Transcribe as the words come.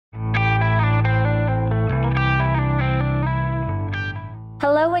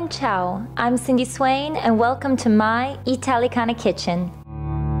Hello and ciao, I'm Cindy Swain and welcome to my Italicana kitchen.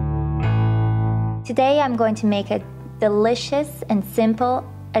 Today I'm going to make a delicious and simple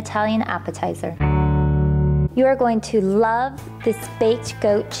Italian appetizer. You are going to love this baked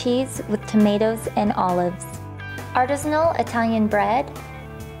goat cheese with tomatoes and olives. Artisanal Italian bread,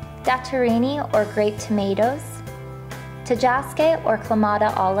 datterini or grape tomatoes, Tajasque or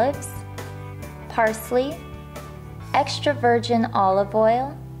Clamato olives, parsley, extra virgin olive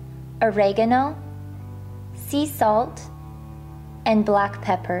oil, oregano, sea salt, and black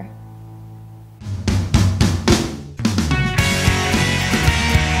pepper.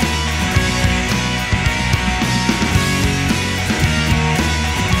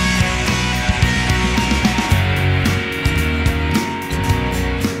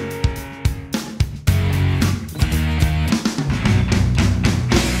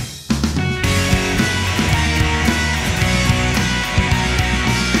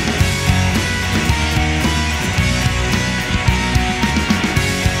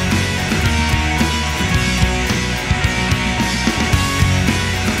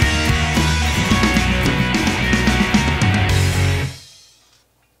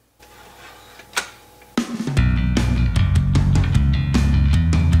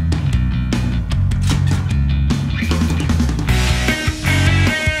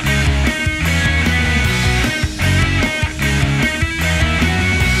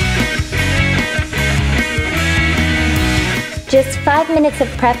 Just 5 minutes of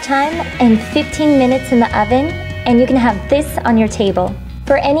prep time and 15 minutes in the oven, and you can have this on your table.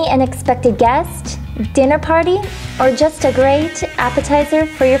 For any unexpected guest, dinner party, or just a great appetizer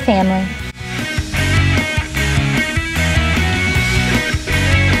for your family.